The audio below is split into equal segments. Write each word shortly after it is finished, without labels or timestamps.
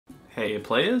Hey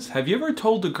players, have you ever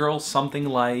told a girl something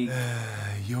like,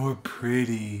 You're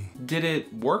pretty? Did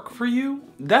it work for you?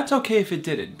 That's okay if it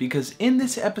didn't, because in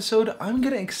this episode I'm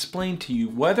gonna explain to you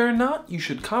whether or not you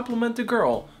should compliment a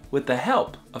girl with the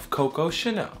help of Coco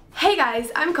Chanou. Hey guys,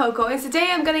 I'm Coco, and today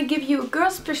I'm gonna give you a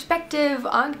girl's perspective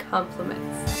on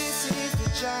compliments. This is the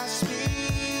Josh Speaks.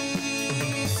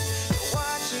 You're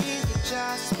watching the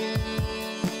Josh Speaks.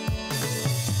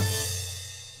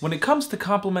 When it comes to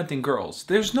complimenting girls,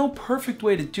 there's no perfect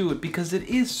way to do it because it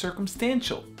is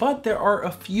circumstantial, but there are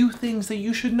a few things that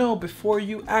you should know before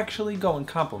you actually go and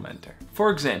compliment her. For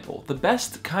example, the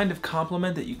best kind of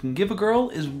compliment that you can give a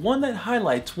girl is one that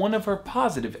highlights one of her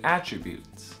positive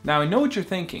attributes. Now I know what you're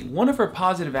thinking, one of her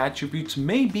positive attributes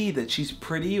may be that she's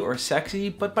pretty or sexy,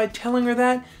 but by telling her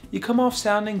that, you come off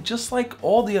sounding just like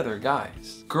all the other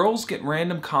guys. Girls get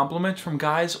random compliments from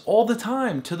guys all the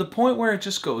time to the point where it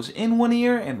just goes in one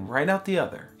ear and right out the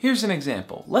other. Here's an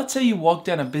example. Let's say you walk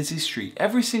down a busy street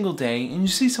every single day and you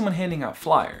see someone handing out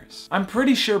flyers. I'm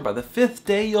pretty sure by the 5th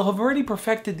day you'll have already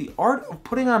perfected the art of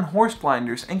putting on horse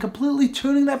blinders and completely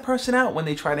tuning that person out when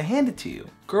they try to hand it to you.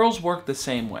 Girls work the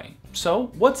same way.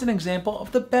 So, what's an example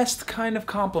of the best kind of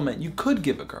compliment you could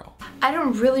give a girl? I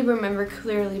don't really remember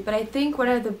clearly, but I think one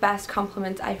of the best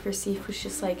compliments I've received was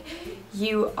just like,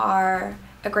 you are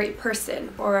a great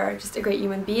person or just a great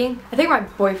human being. I think my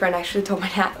boyfriend actually told me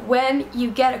that. When you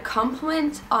get a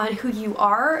compliment on who you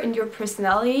are and your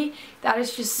personality, that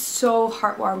is just so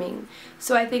heartwarming.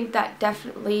 So I think that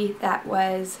definitely that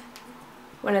was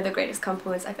one of the greatest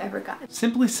compliments I've ever gotten.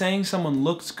 Simply saying someone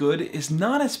looks good is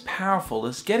not as powerful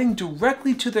as getting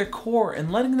directly to their core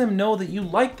and letting them know that you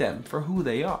like them for who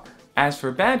they are. As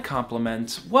for bad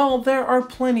compliments, well, there are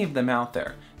plenty of them out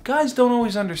there. Guys don't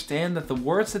always understand that the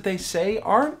words that they say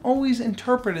aren't always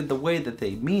interpreted the way that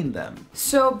they mean them.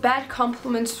 So bad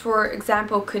compliments, for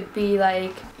example, could be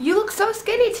like, you look so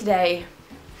skinny today.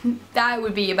 That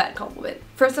would be a bad compliment.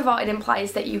 First of all, it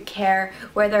implies that you care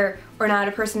whether or not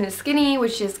a person is skinny,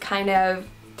 which is kind of,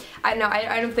 I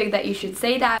don't think that you should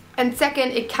say that. And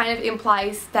second, it kind of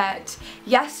implies that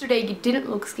yesterday you didn't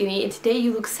look skinny and today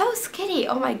you look so skinny.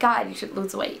 Oh my god, you should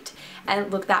lose weight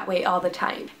and look that way all the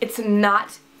time. It's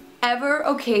not ever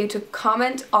okay to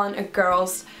comment on a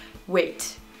girl's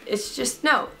weight. It's just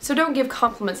no. So don't give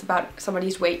compliments about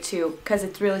somebody's weight too, because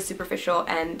it's really superficial,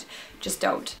 and just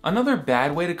don't. Another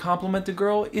bad way to compliment a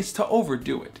girl is to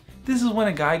overdo it. This is when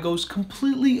a guy goes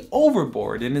completely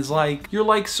overboard and is like, you're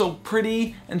like so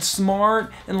pretty and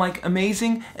smart and like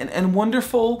amazing and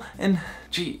wonderful and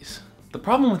geez. The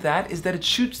problem with that is that it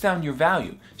shoots down your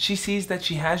value. She sees that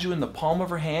she has you in the palm of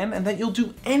her hand and that you'll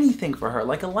do anything for her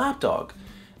like a lapdog.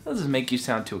 That doesn't make you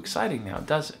sound too exciting now,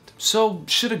 does it? So,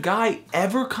 should a guy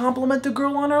ever compliment a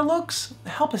girl on her looks?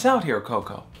 Help us out here,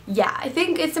 Coco. Yeah, I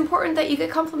think it's important that you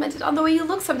get complimented on the way you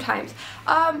look sometimes.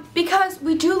 Because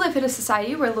we do live in a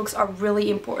society where looks are really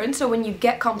important, so when you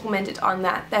get complimented on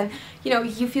that, then, you know,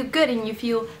 you feel good and you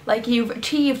feel like you've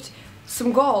achieved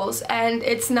some goals. And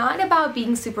it's not about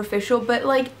being superficial, but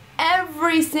like,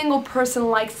 every single person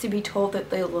likes to be told that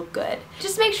they look good.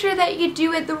 Just make sure that you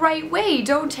do it the right way.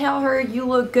 Don't tell her you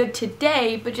look good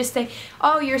today, but just say,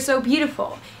 oh, you're so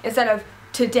beautiful, instead of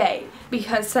today.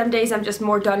 Because some days I'm just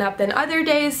more done up than other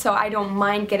days, so I don't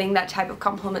mind getting that type of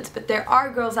compliments. But there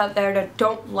are girls out there that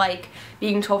don't like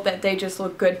being told that they just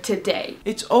look good today.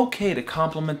 It's okay to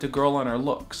compliment a girl on her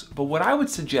looks, but what I would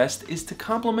suggest is to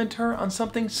compliment her on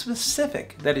something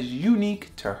specific that is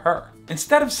unique to her.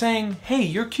 Instead of saying, hey,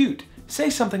 you're cute, say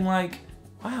something like,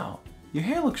 wow, your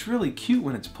hair looks really cute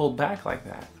when it's pulled back like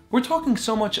that. We're talking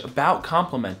so much about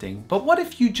complimenting, but what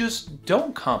if you just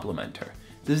don't compliment her?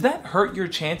 Does that hurt your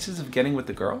chances of getting with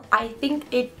the girl? I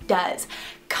think it does.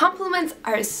 Compliments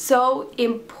are so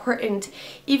important.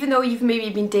 Even though you've maybe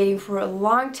been dating for a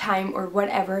long time or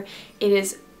whatever, it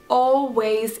is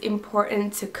always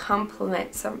important to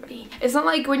compliment somebody. It's not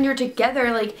like when you're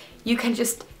together, like, you can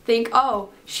just think, oh,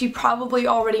 she probably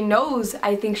already knows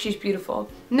I think she's beautiful.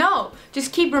 No,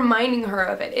 just keep reminding her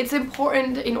of it. It's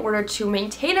important in order to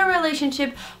maintain a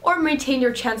relationship or maintain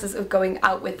your chances of going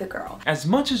out with the girl. As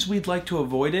much as we'd like to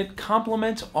avoid it,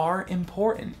 compliments are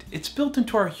important. It's built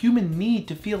into our human need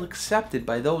to feel accepted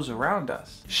by those around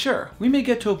us. Sure, we may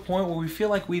get to a point where we feel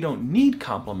like we don't need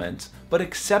compliments, but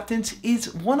acceptance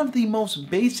is one of the most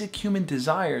basic human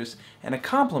desires, and a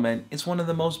compliment is one of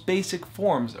the most basic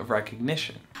forms of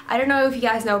recognition. I don't know if you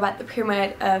guys know about the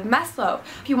pyramid of Maslow.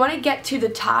 If you want to get to the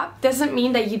top, doesn't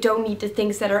mean that you don't need the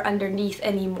things that are underneath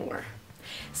anymore.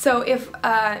 So if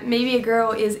maybe a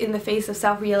girl is in the phase of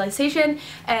self-realization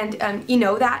and you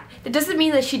know that, it doesn't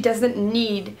mean that she doesn't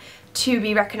need to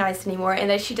be recognized anymore, and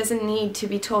that she doesn't need to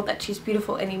be told that she's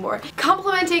beautiful anymore.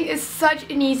 Complimenting is such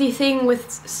an easy thing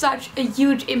with such a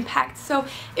huge impact, so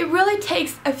it really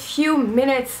takes a few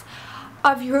minutes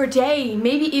of your day,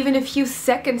 maybe even a few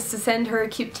seconds, to send her a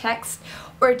cute text,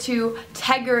 or to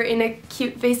tag her in a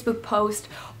cute Facebook post,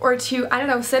 or to, I don't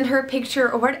know, send her a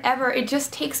picture or whatever. It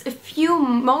just takes a few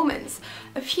moments,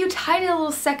 a few tiny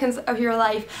little seconds of your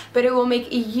life, but it will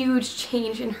make a huge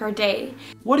change in her day.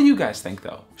 What do you guys think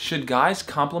though? Should guys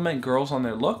compliment girls on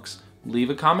their looks? Leave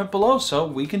a comment below so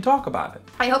we can talk about it.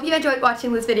 I hope you enjoyed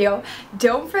watching this video.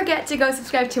 Don't forget to go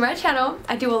subscribe to my channel.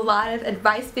 I do a lot of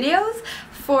advice videos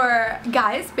for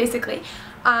guys, basically.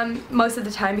 Most of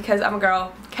the time, because I'm a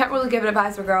girl, can't really give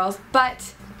advice for girls,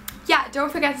 but yeah,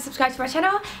 don't forget to subscribe to my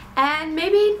channel, and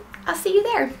maybe I'll see you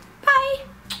there. Bye!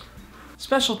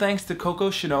 Special thanks to Coco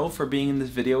Chanou for being in this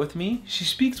video with me. She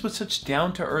speaks with such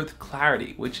down-to-earth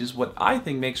clarity, which is what I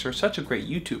think makes her such a great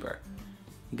YouTuber.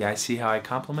 You guys see how I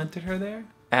complimented her there?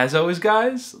 As always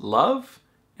guys, love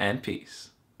and peace.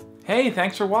 Hey,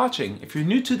 thanks for watching. If you're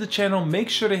new to the channel, make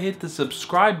sure to hit the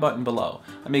subscribe button below.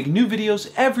 I make new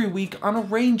videos every week on a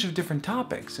range of different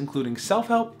topics, including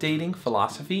self-help, dating,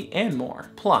 philosophy, and more.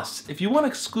 Plus, if you want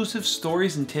exclusive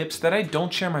stories and tips that I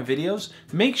don't share in my videos,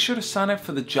 make sure to sign up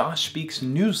for the Josh Speaks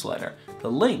newsletter.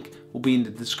 The link will be in the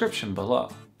description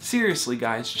below. Seriously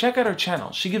guys, check out her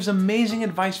channel. She gives amazing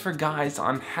advice for guys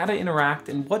on how to interact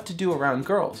and what to do around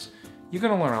girls. You're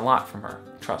gonna learn a lot from her,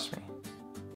 trust me.